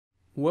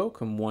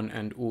Welcome, one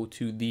and all,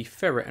 to the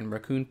Ferret and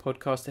Raccoon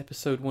podcast,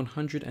 episode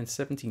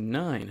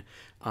 179.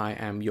 I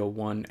am your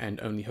one and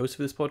only host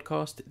for this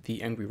podcast,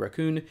 the Angry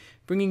Raccoon,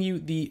 bringing you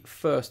the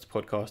first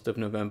podcast of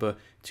November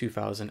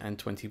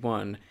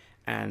 2021.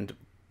 And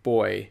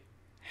boy,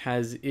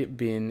 has it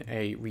been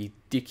a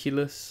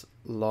ridiculous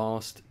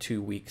last 2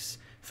 weeks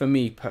for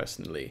me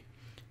personally.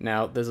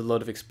 Now, there's a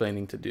lot of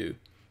explaining to do,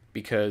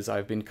 because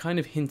I've been kind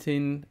of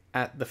hinting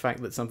at the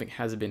fact that something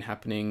has been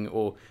happening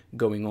or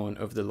going on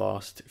over the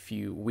last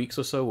few weeks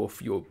or so, or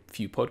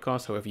few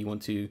podcasts, however you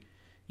want to,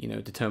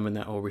 determine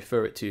that or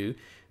refer it to.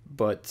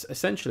 But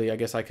essentially, I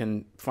guess I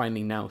can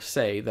finally now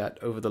say that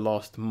over the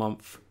last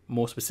month,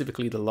 more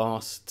specifically the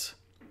last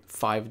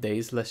 5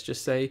 days, let's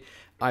just say,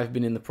 I've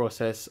been in the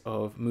process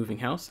of moving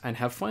house and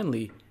have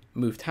finally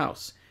moved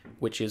house,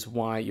 which is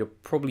why you're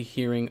probably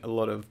hearing a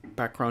lot of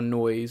background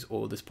noise,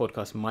 or this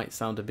podcast might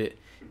sound a bit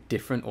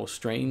different or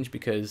strange,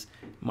 because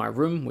my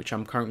room, which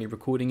I'm currently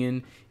recording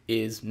in,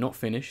 is not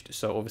finished.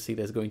 So obviously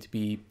there's going to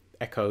be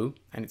echo,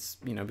 and it's,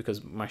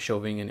 because my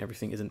shelving and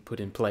everything isn't put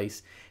in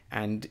place,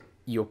 and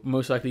you're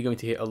most likely going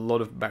to hear a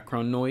lot of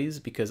background noise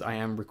because I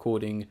am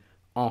recording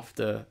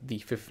after the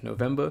 5th of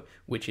November,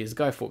 which is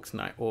Guy Fawkes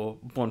night or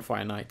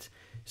bonfire night.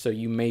 So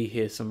you may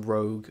hear some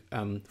rogue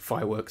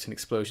fireworks and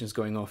explosions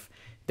going off.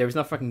 There is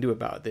nothing I can do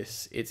about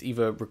this. It's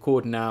either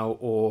record now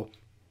or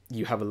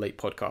you have a late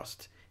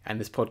podcast. And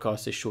this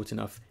podcast is short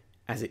enough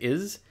as it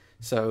is.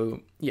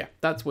 So yeah,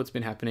 that's what's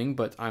been happening.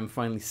 But I'm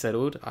finally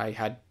settled. I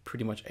had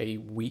pretty much a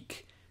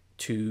week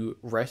to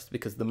rest,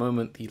 because the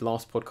moment the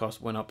last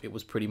podcast went up, it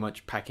was pretty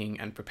much packing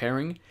and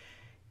preparing.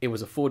 It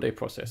was a 4-day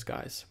process,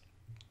 guys.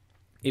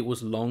 It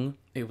was long.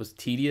 It was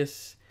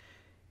tedious.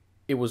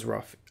 It was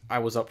rough. I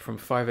was up from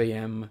 5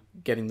 a.m.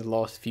 getting the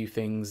last few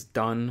things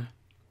done.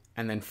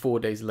 And then 4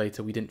 days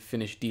later, we didn't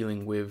finish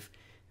dealing with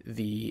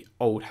the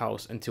old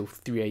house until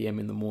 3 a.m.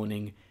 in the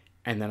morning.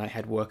 And then I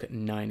had work at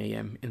 9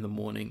 a.m. in the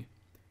morning.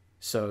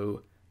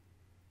 So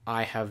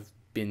I have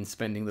been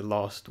spending the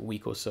last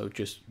week or so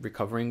just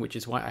recovering, which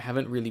is why I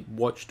haven't really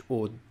watched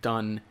or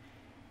done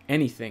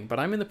anything. But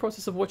I'm in the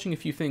process of watching a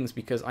few things,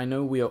 because I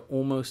know we are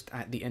almost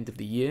at the end of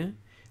the year.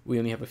 We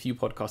only have a few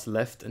podcasts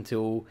left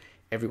until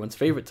everyone's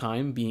favorite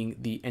time, being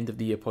the end of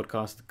the year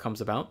podcast, comes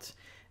about.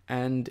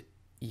 And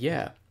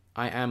yeah,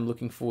 I am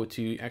looking forward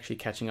to actually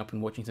catching up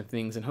and watching some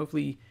things, and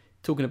hopefully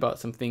talking about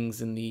some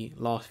things in the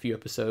last few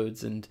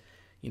episodes and,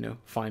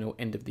 final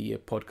end of the year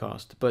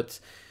podcast. But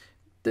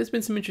there's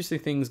been some interesting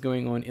things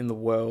going on in the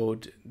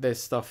world. There's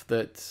stuff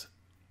that,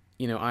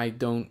 I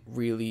don't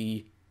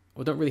really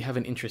have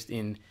an interest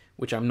in,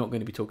 which I'm not going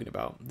to be talking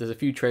about. There's a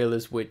few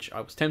trailers which I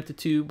was tempted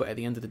to, but at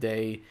the end of the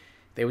day,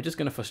 they were just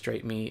going to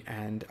frustrate me,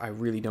 and I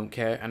really don't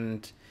care.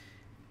 And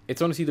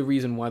it's honestly the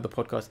reason why the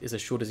podcast is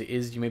as short as it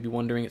is. You may be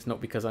wondering, it's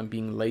not because I'm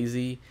being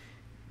lazy.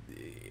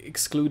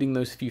 Excluding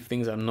those few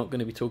things I'm not going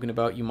to be talking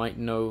about, you might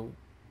know,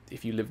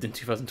 if you lived in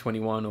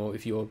 2021, or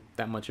if you're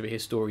that much of a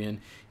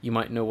historian, you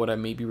might know what I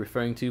may be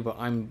referring to, but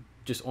I'm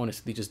just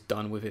honestly just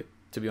done with it,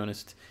 to be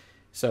honest.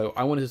 So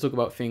I wanted to talk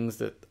about things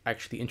that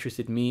actually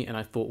interested me and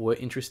I thought were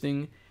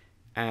interesting.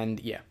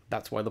 And yeah,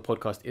 that's why the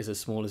podcast is as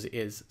small as it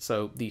is.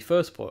 So the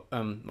first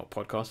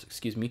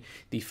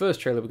the first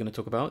trailer we're going to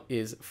talk about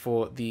is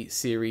for the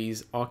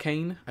series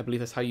Arcane. I believe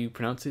that's how you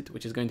pronounce it,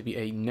 which is going to be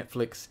a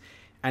Netflix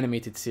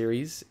animated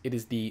series. It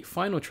is the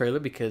final trailer,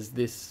 because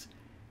this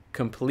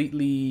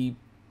completely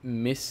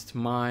missed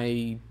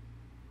my...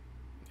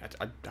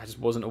 I just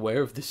wasn't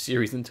aware of this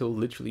series until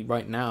literally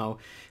right now,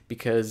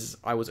 because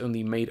I was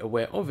only made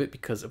aware of it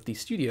because of the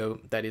studio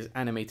that is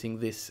animating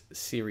this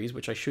series,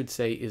 which I should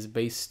say is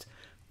based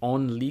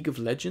on League of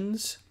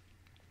Legends.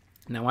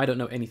 Now, I don't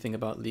know anything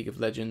about League of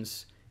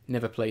Legends,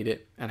 never played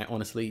it, and I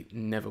honestly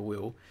never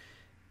will.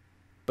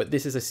 But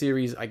this is a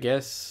series, I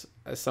guess,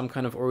 as some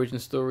kind of origin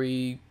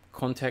story,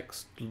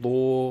 context,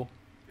 lore,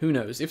 who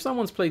knows. If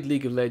someone's played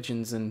League of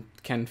Legends and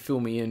can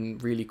fill me in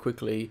really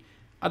quickly,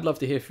 I'd love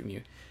to hear from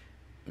you.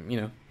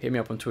 Hit me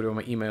up on Twitter or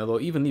my email, or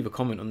even leave a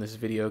comment on this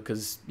video,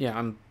 because, yeah,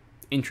 I'm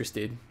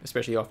interested,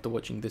 especially after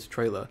watching this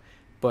trailer.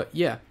 But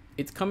yeah,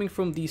 it's coming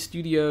from the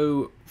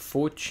studio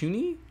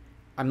Fortuny.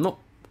 I'm not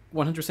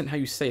 100% how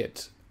you say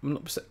it. I'm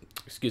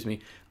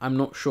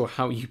not sure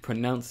how you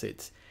pronounce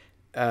it,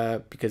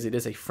 because it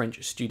is a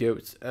French studio.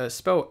 It's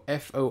spelled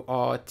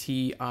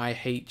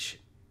Fortihc.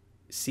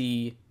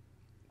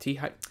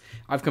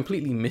 I've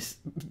completely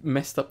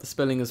messed up the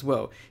spelling as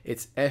well.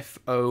 It's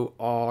Fortiche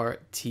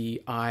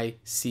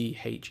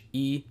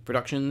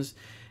Productions.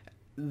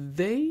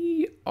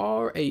 They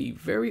are a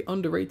very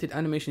underrated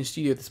animation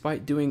studio,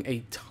 despite doing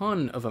a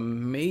ton of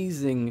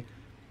amazing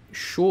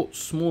short,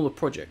 smaller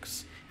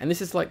projects. And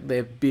this is like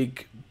their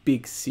big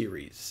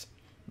series,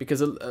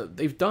 because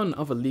they've done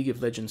other League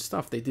of Legends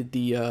stuff. They did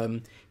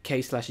the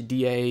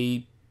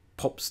K/DA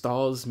Pop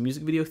Stars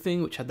music video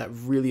thing, which had that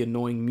really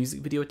annoying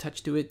music video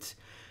attached to it.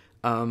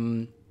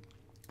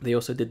 They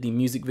also did the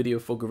music video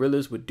for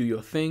Gorillaz with Do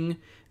Your Thing,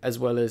 as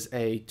well as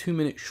a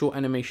 2-minute short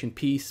animation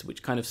piece,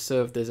 which kind of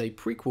served as a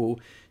prequel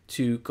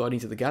to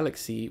Guardians of the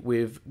Galaxy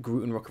with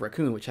Groot and Rocket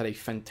Raccoon, which had a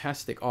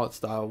fantastic art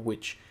style,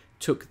 which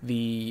took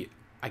the,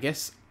 I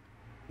guess,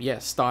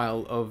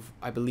 style of,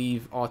 I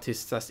believe,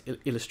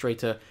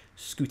 artist/illustrator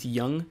Scooty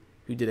Young,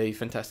 who did a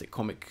fantastic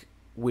comic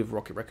with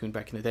Rocket Raccoon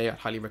back in the day. I'd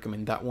highly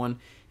recommend that one,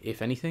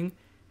 if anything.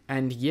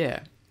 And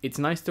yeah, it's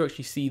nice to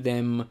actually see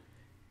them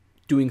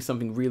doing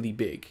something really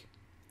big.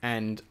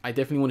 And I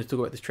definitely want to talk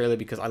about this trailer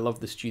because I love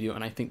the studio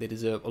and I think they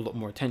deserve a lot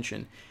more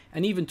attention.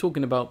 And even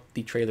talking about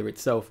the trailer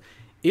itself,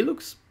 it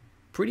looks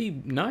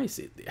pretty nice.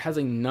 It has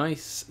a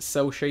nice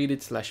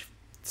cel-shaded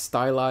 /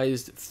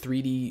 stylized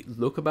 3D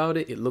look about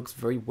it. It looks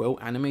very well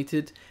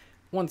animated.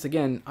 Once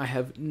again, I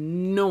have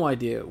no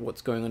idea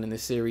what's going on in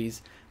this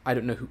series. I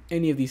don't know who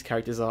any of these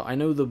characters are. I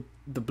know the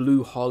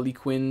blue Harley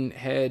Quinn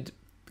haired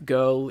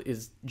girl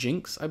is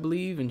Jinx, I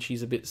believe, and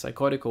she's a bit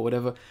psychotic or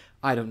whatever.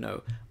 I don't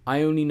know.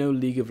 I only know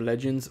League of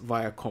Legends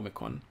via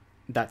Comic-Con.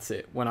 That's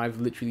it. When I've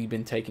literally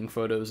been taking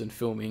photos and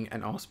filming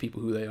and asked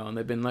people who they are, and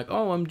they've been like,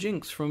 oh, I'm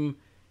Jinx from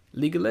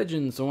League of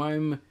Legends, or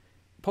I'm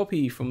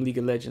Poppy from League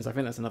of Legends. I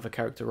think that's another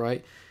character,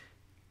 right?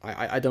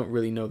 I don't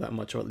really know that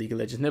much about League of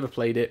Legends. Never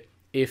played it.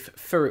 If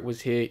Ferret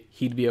was here,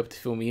 he'd be able to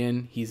fill me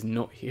in. He's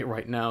not here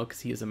right now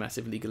because he is a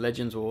massive League of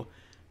Legends, or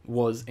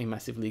was a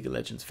massive League of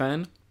Legends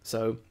fan.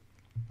 So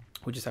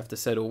we'll just have to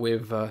settle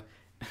with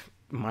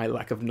my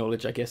lack of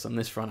knowledge, I guess, on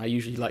this front. I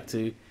usually like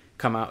to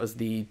come out as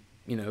the,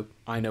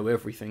 I know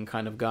everything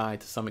kind of guy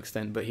to some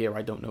extent, but here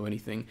I don't know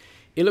anything.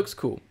 It looks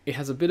cool. It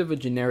has a bit of a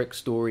generic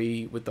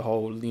story with the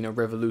whole,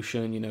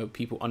 revolution,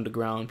 people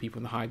underground, people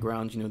in the high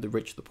ground, the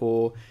rich, the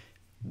poor.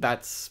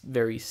 That's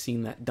very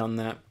seen that, done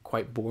that,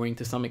 quite boring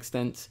to some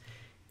extent.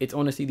 It's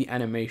honestly the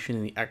animation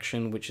and the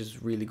action which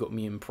has really got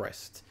me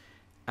impressed.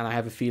 And I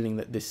have a feeling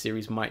that this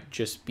series might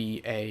just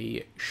be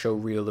a show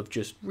reel of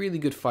just really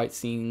good fight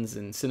scenes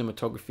and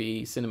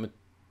cinematography,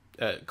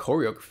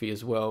 choreography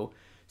as well.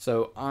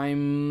 So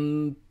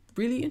I'm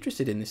really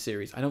interested in this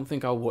series. I don't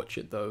think I'll watch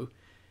it though,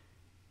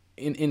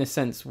 in a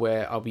sense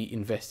where I'll be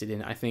invested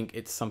in it. I think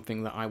it's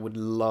something that I would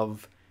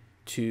love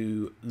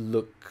to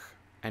look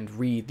and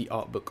read the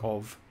art book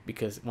of,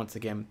 because once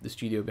again, the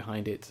studio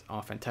behind it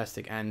are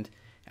fantastic. And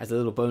as a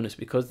little bonus,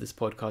 because this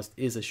podcast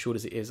is as short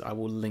as it is, I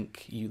will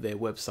link you their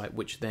website,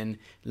 which then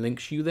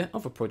links you their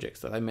other projects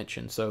that I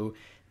mentioned. So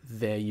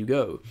there you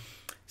go.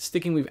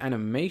 Sticking with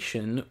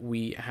animation,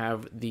 we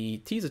have the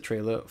teaser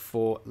trailer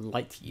for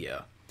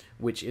Lightyear,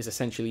 which is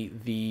essentially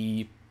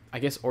the, I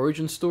guess,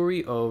 origin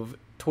story of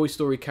Toy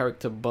Story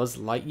character Buzz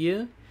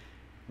Lightyear,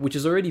 which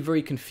is already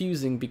very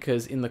confusing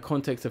because in the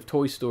context of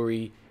Toy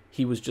Story,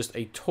 he was just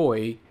a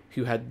toy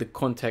who had the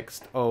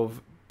context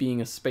of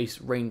being a space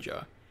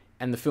ranger.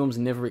 And the films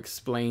never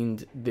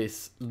explained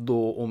this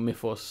lore or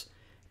mythos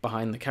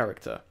behind the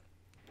character.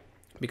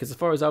 Because as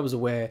far as I was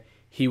aware,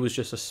 he was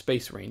just a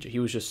space ranger. He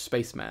was just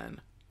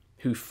Spaceman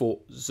who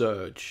fought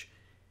Zurge.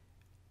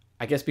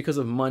 I guess because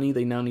of money,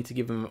 they now need to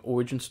give him an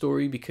origin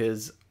story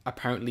because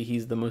apparently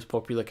he's the most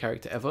popular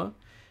character ever.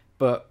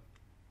 But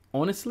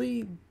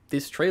honestly,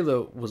 this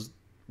trailer was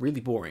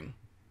really boring.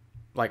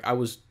 Like, I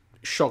was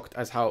shocked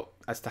as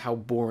to how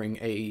boring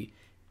a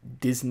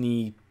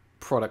Disney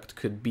product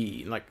could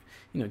be. Like,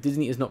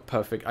 Disney is not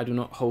perfect. I do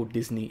not hold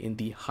Disney in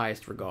the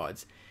highest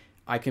regards.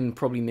 I can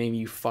probably name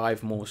you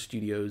 5 more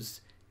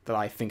studios that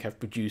I think have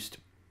produced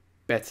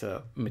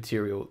better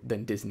material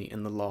than Disney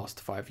in the last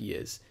 5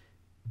 years,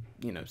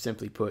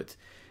 simply put.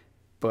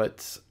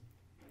 But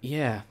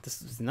yeah,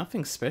 there's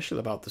nothing special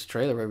about this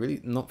trailer. I'm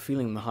really not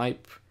feeling the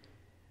hype.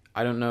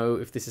 I don't know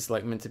if this is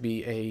like meant to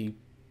be a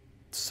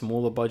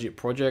smaller budget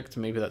project.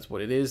 Maybe that's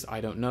what it is. I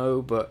don't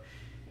know. But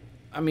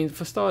I mean,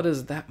 for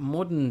starters, that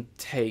modern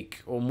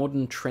take or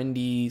modern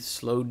trendy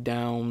slowed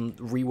down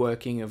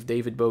reworking of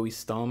David Bowie's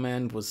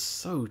Starman was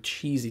so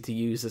cheesy to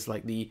use as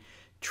like the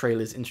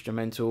trailer's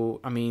instrumental.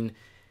 I mean,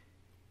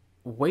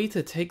 way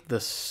to take the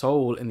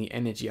soul and the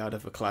energy out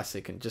of a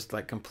classic and just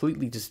like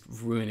completely just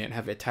ruin it and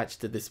have it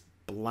attached to this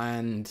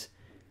bland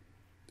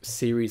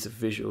series of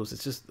visuals.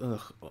 It's just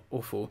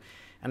awful.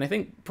 And I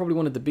think probably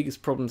one of the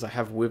biggest problems I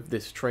have with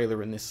this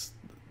trailer and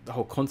the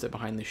whole concept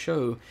behind the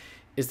show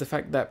is the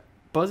fact that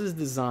Buzz's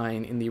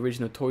design in the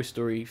original Toy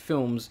Story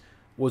films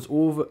was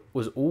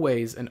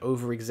always an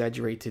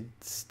over-exaggerated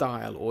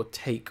style or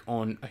take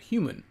on a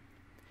human.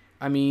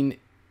 I mean,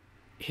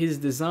 his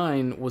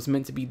design was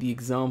meant to be the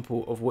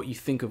example of what you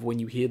think of when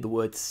you hear the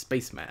word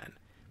spaceman.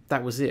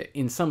 That was it.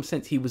 In some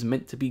sense, he was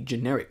meant to be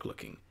generic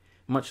looking,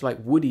 much like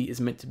Woody is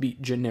meant to be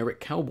generic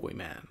cowboy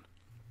man.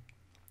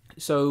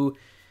 So,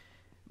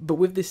 but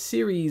with this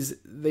series,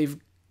 they've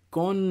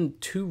gone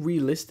too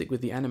realistic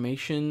with the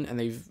animation, and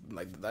they've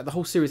the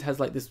whole series has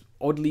like this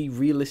oddly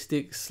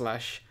realistic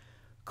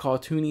 /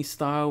 cartoony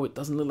style. It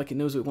doesn't look like it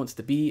knows what it wants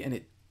to be, and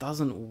it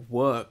doesn't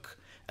work,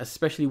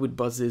 especially with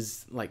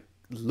Buzz's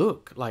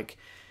look.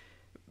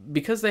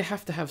 Because they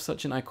have to have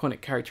such an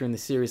iconic character in the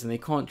series, and they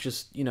can't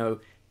just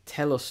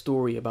tell a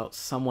story about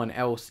someone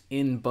else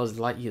in Buzz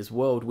Lightyear's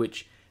world,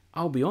 which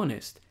I'll be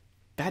honest,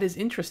 that is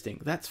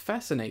interesting, that's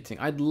fascinating.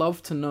 I'd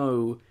love to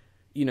know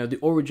you know, the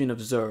origin of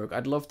Zurg.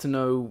 I'd love to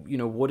know, you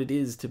know, what it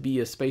is to be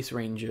a space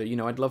ranger. You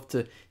know, I'd love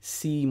to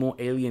see more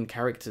alien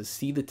characters,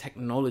 see the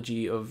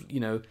technology of, you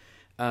know,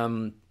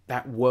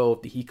 that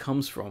world that he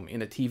comes from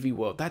in a TV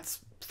world. That's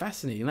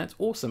fascinating. That's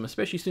awesome,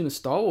 especially soon as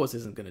Star Wars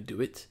isn't going to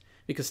do it,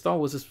 because Star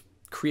Wars is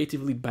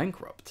creatively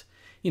bankrupt.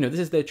 You know, this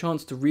is their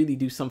chance to really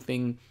do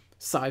something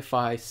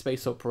sci-fi,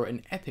 space opera,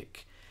 and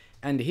epic.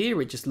 And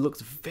here it just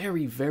looks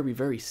very, very,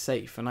 very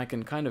safe, and I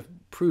can kind of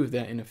prove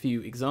that in a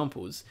few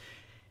examples.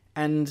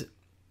 And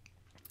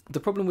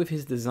the problem with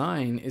his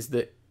design is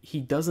that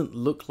he doesn't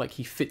look like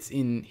he fits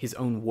in his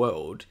own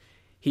world.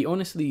 He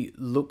honestly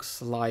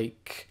looks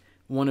like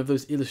one of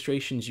those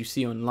illustrations you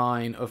see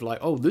online of like,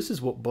 oh, this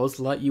is what Buzz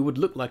Lightyear would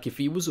look like if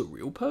he was a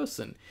real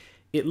person.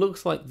 It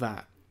looks like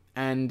that.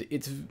 And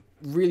it's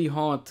really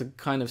hard to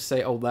kind of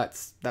say, oh,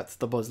 that's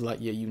the Buzz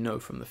Lightyear you know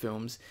from the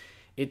films.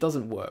 It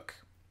doesn't work.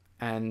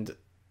 And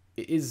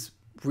it is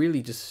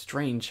really just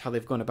strange how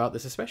they've gone about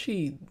this,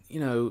 especially, you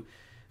know,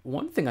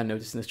 one thing I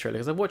noticed in this trailer,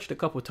 because I've watched it a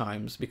couple of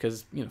times,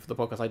 because, you know, for the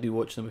podcast I do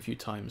watch them a few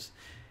times.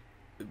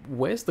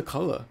 Where's the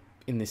color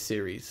in this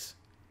series?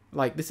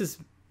 Like, this is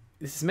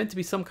meant to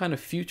be some kind of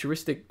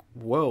futuristic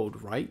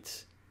world,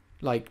 right?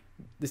 Like,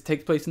 this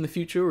takes place in the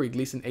future, or at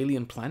least an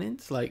alien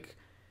planet? Like,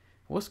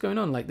 what's going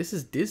on? Like, this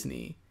is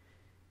Disney,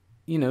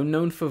 you know,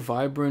 known for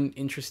vibrant,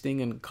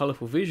 interesting, and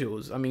colorful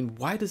visuals. I mean,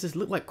 why does this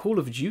look like Call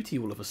of Duty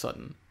all of a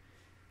sudden?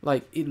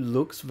 Like, it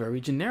looks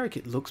very generic.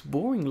 It looks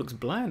boring. It looks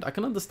bland. I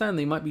can understand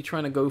they might be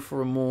trying to go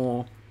for a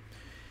more,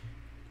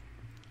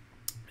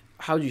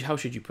 how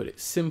should you put it?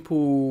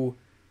 Simple,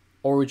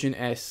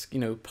 Origin-esque, you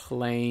know,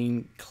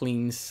 plain,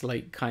 clean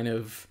slate kind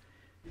of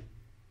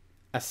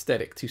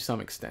aesthetic to some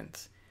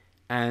extent.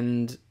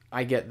 And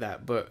I get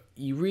that, but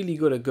you really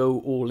got to go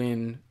all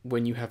in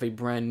when you have a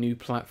brand new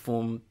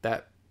platform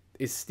that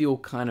is still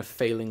kind of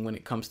failing when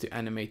it comes to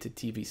animated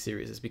TV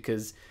series,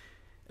 because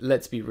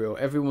let's be real,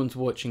 everyone's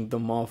watching the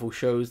Marvel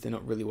shows, they're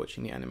not really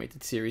watching the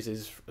animated series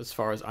as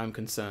far as I'm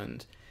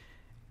concerned.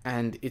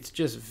 And it's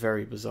just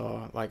very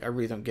bizarre. Like, I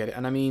really don't get it.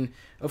 And I mean,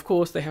 of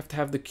course, they have to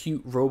have the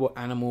cute robot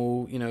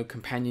animal, you know,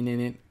 companion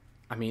in it.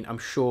 I mean, I'm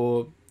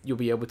sure you'll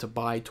be able to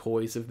buy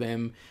toys of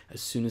them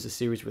as soon as the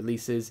series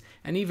releases.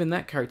 And even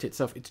that character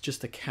itself, it's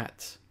just a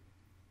cat.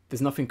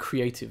 There's nothing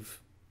creative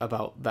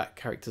about that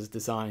character's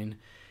design,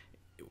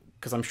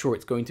 because I'm sure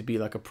it's going to be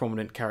like a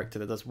prominent character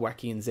that does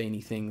wacky and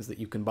zany things that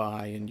you can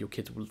buy and your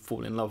kids will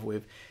fall in love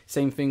with.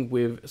 Same thing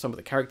with some of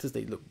the characters.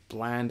 They look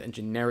bland and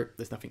generic.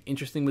 There's nothing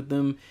interesting with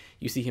them.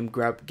 You see him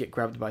get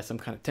grabbed by some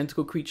kind of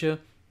tentacle creature.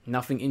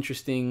 Nothing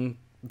interesting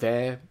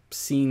there.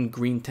 Seen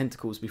green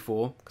tentacles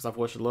before, because I've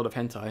watched a lot of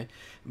hentai.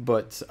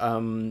 But,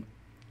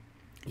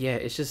 yeah,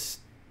 it's just,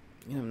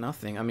 you know,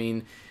 nothing. I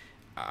mean,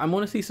 I'm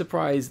honestly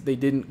surprised they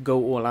didn't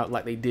go all out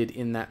like they did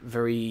in that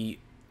very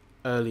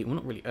early, well,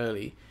 not really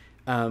early,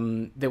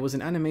 there was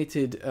an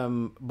animated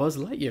Buzz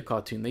Lightyear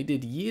cartoon they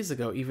did years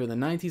ago, either in the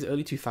 90s,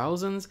 early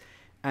 2000s,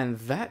 and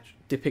that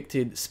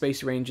depicted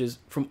space rangers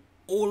from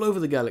all over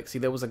the galaxy.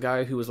 There was a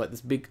guy who was like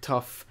this big,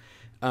 tough,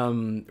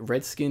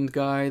 red-skinned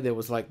guy. There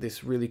was like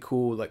this really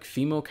cool, like,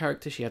 female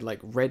character. She had like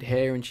red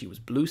hair and she was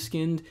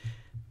blue-skinned.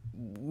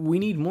 We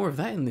need more of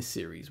that in this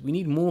series. We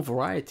need more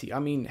variety. I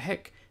mean,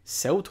 heck,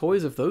 sell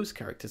toys of those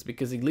characters,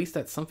 because at least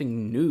that's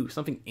something new,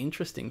 something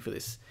interesting for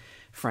this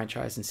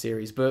franchise and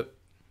series. But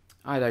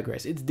I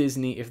digress. It's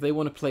Disney. If they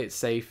want to play it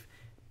safe,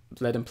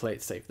 let them play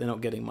it safe. They're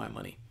not getting my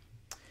money.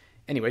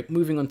 Anyway,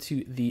 moving on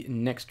to the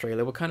next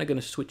trailer, we're kind of going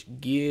to switch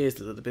gears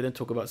a little bit and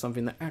talk about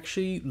something that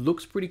actually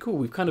looks pretty cool.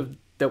 We've kind of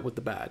dealt with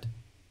the bad.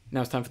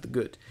 Now it's time for the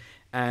good.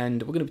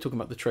 And we're going to be talking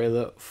about the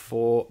trailer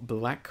for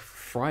Black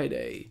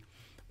Friday,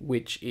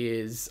 which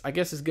is, I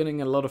guess, is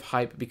getting a lot of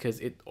hype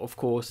because it, of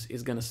course,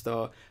 is going to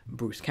star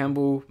Bruce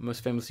Campbell,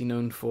 most famously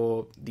known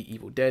for the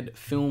Evil Dead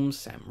films,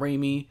 Sam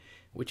Raimi,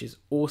 which is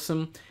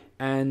awesome.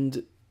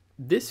 And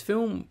this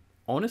film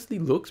honestly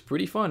looks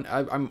pretty fun.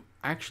 I'm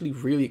actually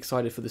really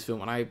excited for this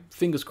film, and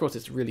fingers crossed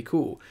it's really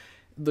cool.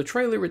 The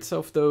trailer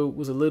itself, though,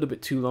 was a little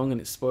bit too long,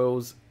 and it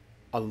spoils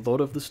a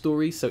lot of the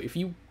story. So if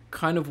you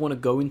kind of want to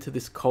go into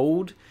this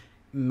cold,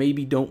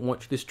 maybe don't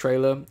watch this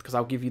trailer, because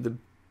I'll give you the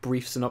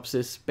brief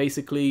synopsis.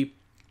 Basically,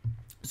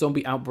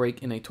 zombie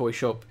outbreak in a toy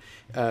shop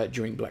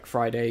during Black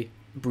Friday.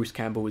 Bruce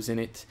Campbell is in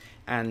it.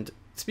 And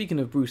speaking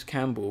of Bruce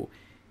Campbell,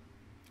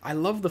 I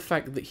love the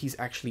fact that he's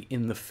actually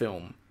in the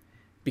film,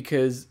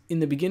 because in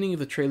the beginning of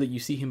the trailer, you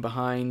see him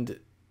behind,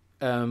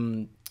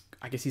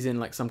 I guess he's in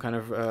like some kind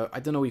of,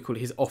 I don't know what you call it,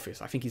 his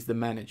office. I think he's the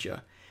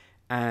manager.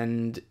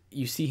 And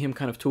you see him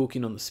kind of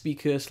talking on the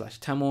speaker /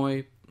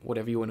 tamoi,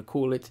 whatever you want to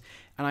call it.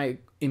 And I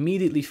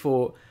immediately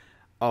thought,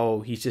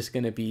 oh, he's just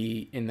going to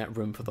be in that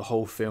room for the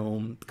whole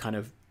film, kind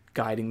of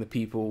guiding the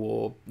people,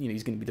 or, you know,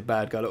 he's going to be the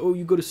bad guy, like, oh,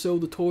 you got to sell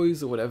the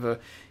toys or whatever,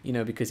 you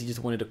know, because he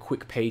just wanted a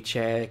quick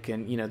paycheck,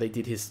 and, you know, they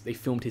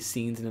filmed his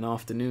scenes in an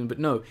afternoon. But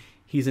no,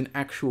 he's an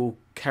actual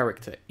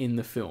character in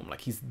the film. Like,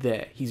 he's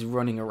there, he's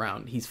running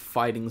around, he's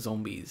fighting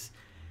zombies.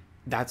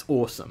 That's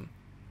awesome.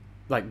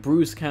 Like,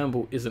 Bruce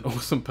Campbell is an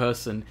awesome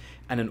person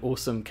and an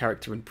awesome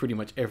character in pretty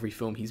much every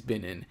film he's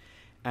been in.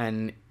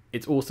 And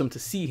it's awesome to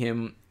see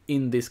him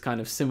in this kind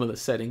of similar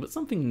setting, but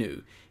something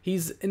new.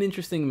 He's an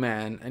interesting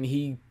man, and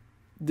he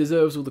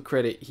deserves all the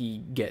credit he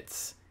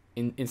gets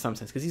in some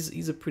sense, because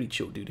he's a pretty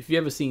chill dude. If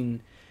you've ever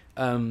seen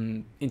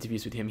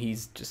interviews with him,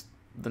 he's just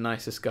the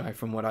nicest guy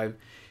from what I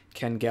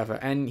can gather,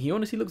 and he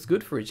honestly looks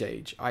good for his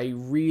age. I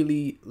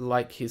really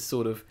like his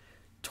sort of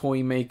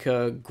toy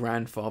maker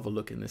grandfather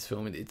look in this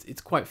film.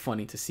 It's quite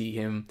funny to see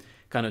him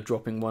kind of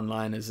dropping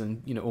one-liners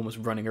and, you know, almost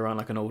running around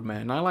like an old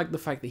man. And I like the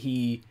fact that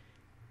he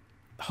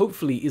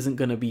hopefully isn't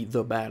going to be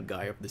the bad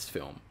guy of this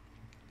film.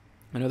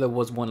 I know there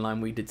was one line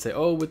where he did say,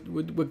 oh,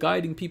 we're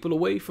guiding people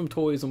away from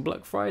toys on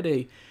Black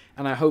Friday,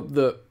 and I hope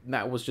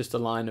that was just a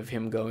line of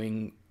him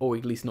going, or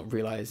at least not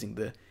realizing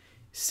the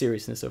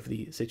seriousness of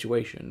the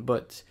situation.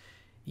 But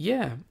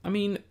yeah, I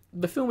mean,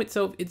 the film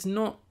itself, it's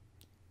not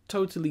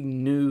totally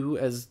new,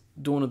 as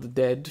Dawn of the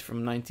Dead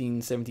from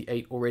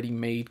 1978 already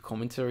made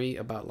commentary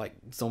about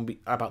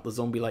the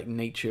zombie-like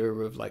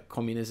nature of like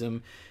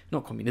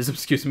not communism,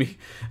 excuse me.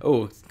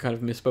 Oh, kind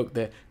of misspoke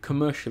there.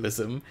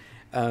 Commercialism.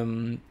 But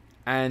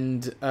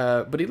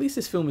at least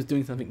this film is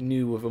doing something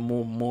new with a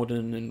more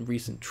modern and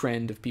recent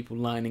trend of people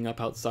lining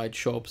up outside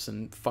shops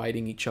and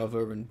fighting each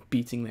other and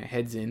beating their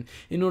heads in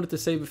order to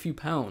save a few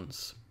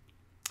pounds.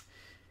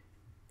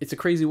 It's a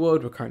crazy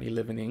world we're currently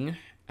living in,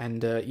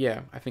 and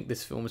yeah, I think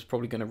this film is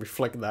probably going to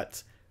reflect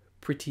that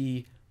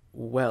pretty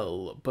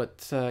well.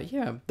 But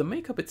yeah, the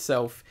makeup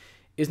itself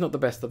is not the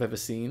best I've ever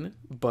seen,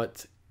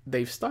 but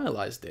they've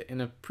stylized it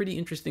in a pretty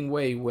interesting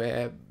way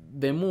where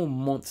they're more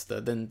monster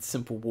than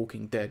simple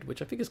Walking Dead,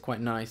 which I think is quite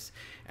nice.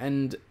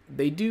 And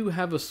they do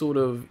have a sort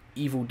of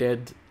Evil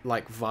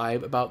Dead-like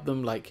vibe about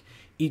them. Like,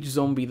 each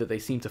zombie that they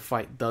seem to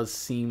fight does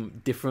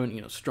seem different,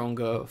 you know,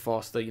 stronger,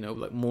 faster, you know,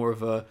 like more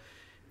of a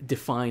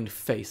defined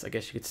face, I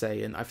guess you could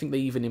say. And I think they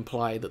even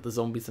imply that the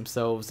zombies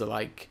themselves are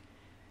like,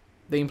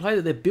 they imply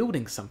that they're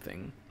building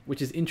something,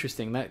 which is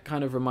interesting. That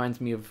kind of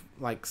reminds me of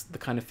like the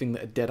kind of thing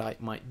that a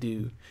Deadite might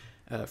do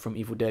from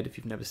Evil Dead, if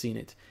you've never seen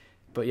it.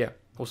 But yeah,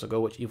 also go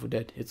watch Evil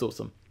Dead, it's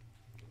awesome.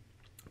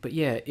 But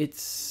yeah,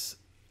 it's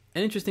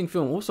an interesting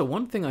film. Also,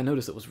 one thing I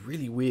noticed that was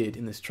really weird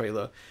in this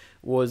trailer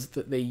was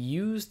that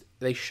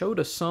they showed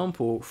a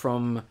sample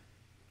from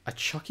a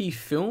Chucky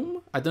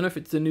film. I don't know if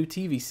it's a new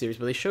TV series,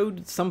 but they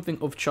showed something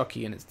of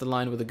Chucky, and it's the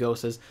line where the girl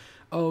says,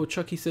 oh,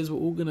 Chucky says we're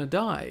all gonna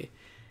die.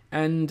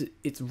 And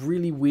it's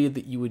really weird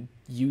that you would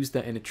use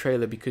that in a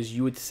trailer, because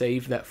you would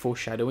save that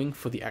foreshadowing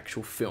for the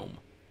actual film.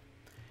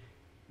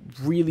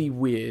 Really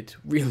weird,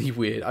 really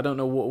weird. I don't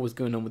know what was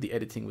going on with the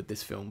editing with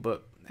this film,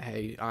 but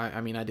hey,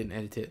 I mean, I didn't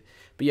edit it.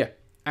 But yeah,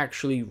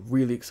 actually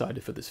really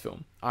excited for this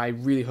film. I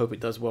really hope it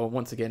does well.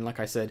 Once again,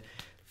 like I said,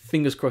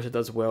 fingers crossed it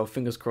does well.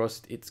 Fingers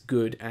crossed it's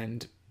good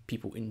and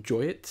people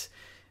enjoy it.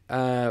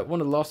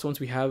 One of the last ones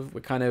we have, we're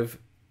kind of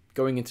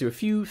going into a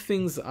few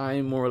things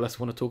I more or less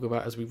want to talk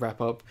about as we wrap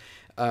up,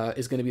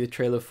 is going to be the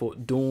trailer for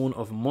Dawn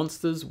of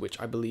Monsters,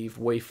 which I believe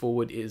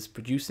WayForward is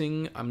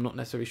producing. I'm not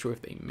necessarily sure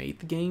if they made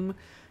the game,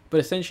 but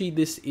essentially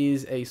this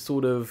is a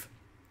sort of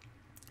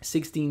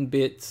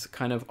 16-bit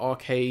kind of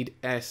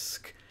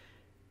arcade-esque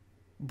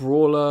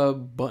brawler,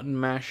 button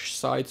mash,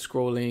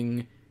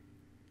 side-scrolling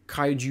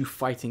kaiju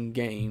fighting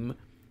game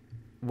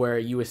where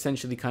you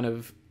essentially kind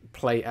of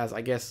play as,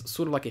 I guess,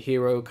 sort of like a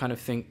hero, kind of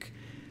think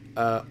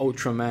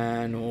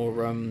Ultraman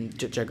or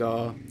Jet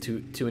Jaguar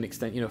to an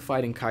extent, you know,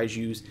 fighting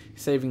kaijus,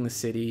 saving the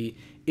city.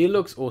 It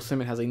looks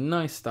awesome. It has a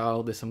nice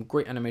style. There's some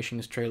great animation in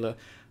this trailer.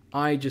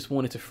 I just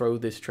wanted to throw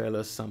this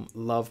trailer some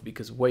love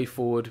because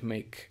WayForward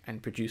make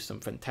and produce some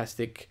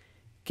fantastic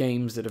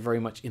games that are very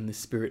much in the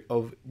spirit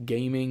of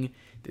gaming.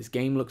 This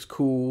game looks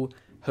cool.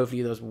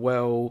 Hopefully it does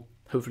well.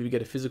 Hopefully we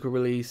get a physical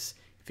release.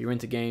 If you're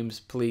into games,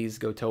 please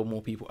go tell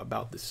more people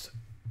about this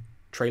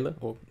trailer,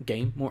 or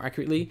game more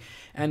accurately.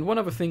 And one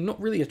other thing,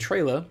 not really a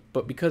trailer,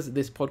 but because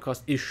this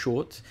podcast is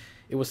short,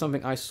 it was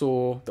something I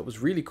saw that was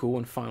really cool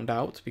and found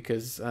out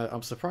because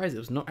I'm surprised it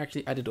was not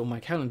actually added on my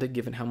calendar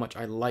given how much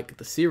I like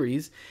the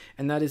series,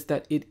 and that is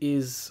that it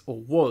is, or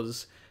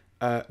was,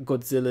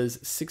 Godzilla's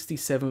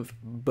 67th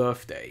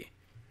birthday,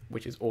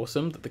 which is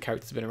awesome that the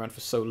character's been around for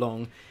so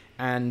long.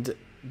 And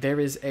there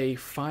is a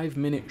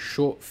 5-minute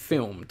short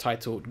film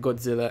titled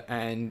Godzilla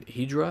and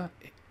Hedorah.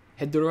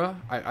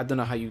 I don't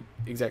know how you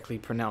exactly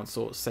pronounce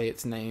or say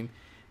its name.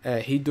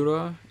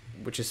 Hedorah,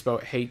 which is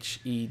spelled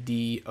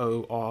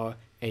Hedorah.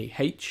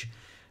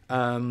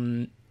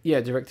 Yeah,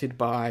 directed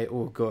by,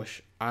 oh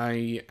gosh,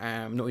 I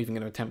am not even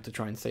going to attempt to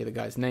try and say the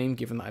guy's name,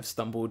 given that I've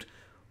stumbled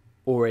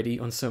already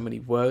on so many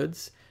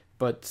words.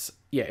 But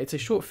yeah, it's a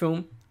short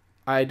film.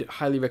 I'd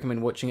highly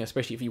recommend watching it,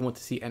 especially if you want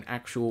to see an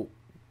actual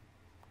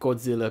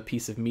Godzilla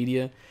piece of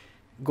media.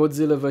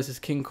 Godzilla vs.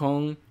 King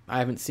Kong, I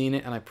haven't seen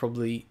it, and I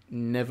probably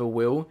never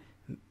will.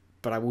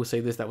 But I will say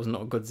this, that was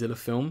not a Godzilla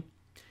film.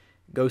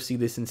 Go see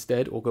this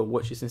instead, or go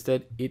watch this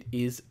instead. It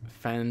is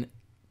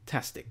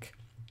fantastic.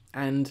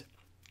 And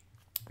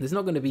there's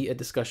not going to be a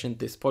discussion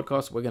this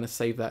podcast. We're going to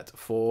save that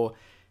for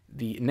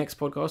the next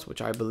podcast,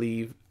 which I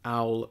believe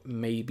Al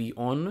may be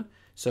on.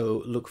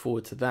 So look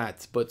forward to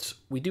that. But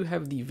we do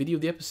have the video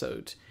of the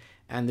episode.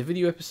 And the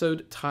video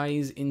episode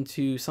ties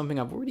into something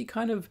I've already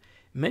kind of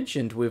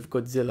mentioned with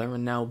Godzilla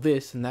and now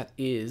this, and that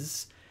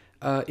is,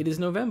 it is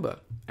November.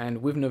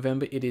 And with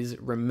November, it is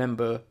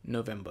Remember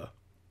November,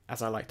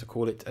 as I like to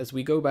call it, as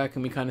we go back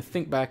and we kind of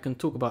think back and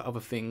talk about other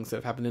things that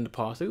have happened in the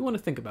past that we want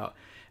to think about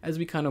as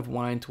we kind of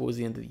wind towards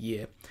the end of the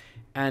year.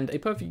 And a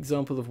perfect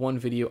example of one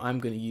video I'm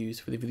going to use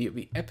for the video of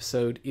the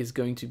episode is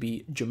going to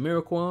be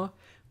Jamiroquai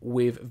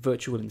with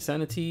Virtual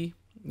Insanity,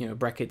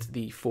 brackets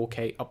the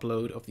 4K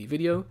upload of the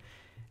video.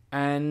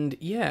 And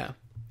yeah,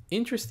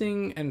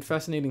 interesting and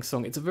fascinating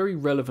song. It's a very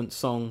relevant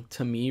song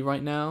to me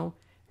right now,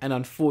 and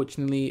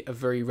unfortunately a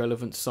very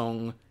relevant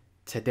song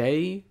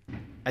today,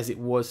 as it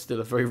was still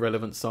a very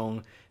relevant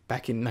song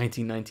back in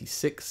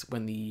 1996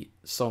 when the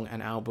song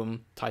and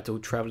album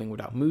titled Traveling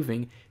Without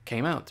Moving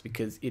came out,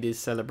 because it is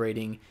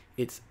celebrating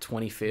its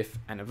 25th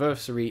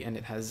anniversary and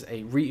it has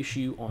a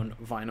reissue on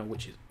vinyl,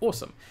 which is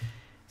awesome.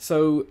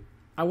 So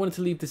I wanted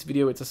to leave this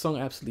video. It's a song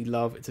I absolutely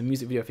love. It's a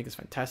music video I think is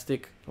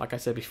fantastic. Like I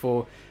said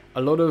before, a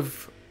lot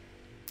of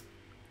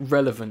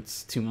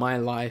relevance to my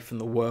life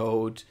and the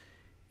world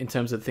in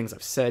terms of the things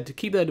I've said.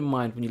 Keep that in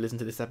mind when you listen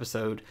to this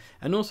episode.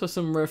 And also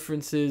some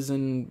references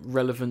and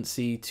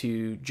relevancy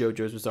to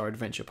JoJo's Bizarre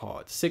Adventure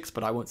Part 6,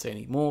 but I won't say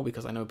any more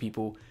because I know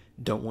people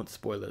don't want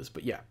spoilers.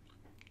 But yeah,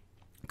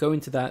 go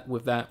into that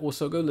with that.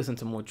 Also, go listen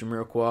to more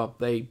Jamiroquai.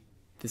 They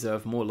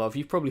deserve more love.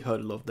 You've probably heard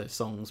a lot of their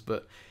songs,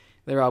 but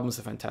their albums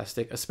are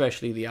fantastic,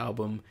 especially the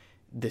album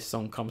this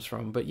song comes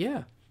from. But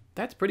yeah,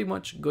 that's pretty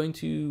much going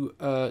to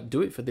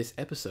do it for this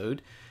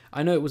episode.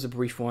 I know it was a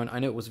brief one. I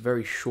know it was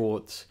very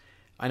short.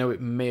 I know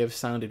it may have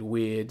sounded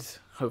weird.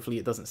 Hopefully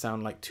it doesn't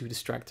sound like too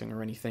distracting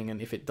or anything.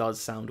 And if it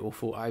does sound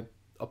awful, I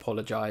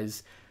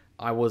apologize.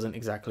 I wasn't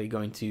exactly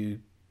going to,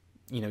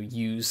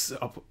 use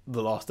up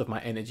the last of my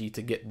energy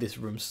to get this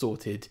room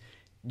sorted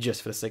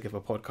just for the sake of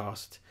a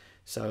podcast.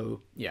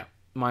 So yeah,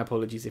 my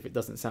apologies if it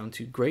doesn't sound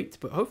too great,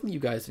 but hopefully you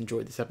guys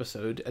enjoyed this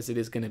episode, as it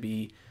is going to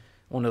be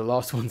one of the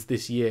last ones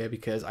this year,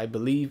 because I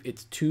believe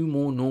it's 2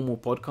 more normal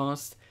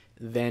podcasts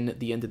than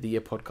the end of the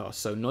year podcast.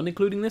 So not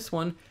including this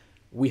one,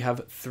 we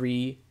have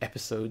 3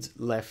 episodes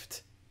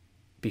left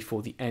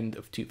before the end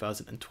of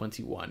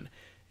 2021.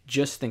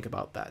 Just think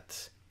about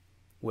that.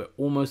 We're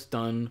almost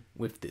done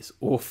with this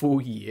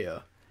awful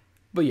year.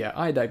 But yeah,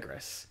 I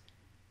digress.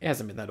 It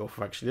hasn't been that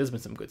awful, actually. There's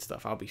been some good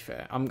stuff, I'll be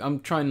fair. I'm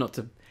trying not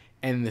to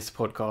end this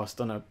podcast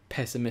on a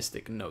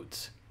pessimistic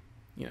note.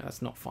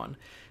 That's not fun.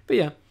 But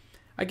yeah,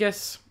 I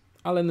guess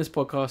I'll end this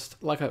podcast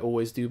like I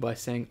always do by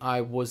saying I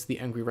was the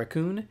Angry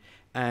Raccoon,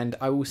 and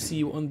I will see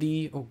you on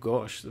the... Oh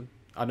gosh,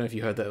 I don't know if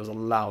you heard that. It was a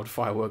loud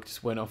firework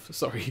just went off.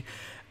 Sorry.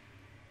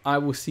 I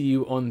will see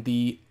you on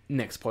the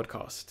next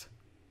podcast.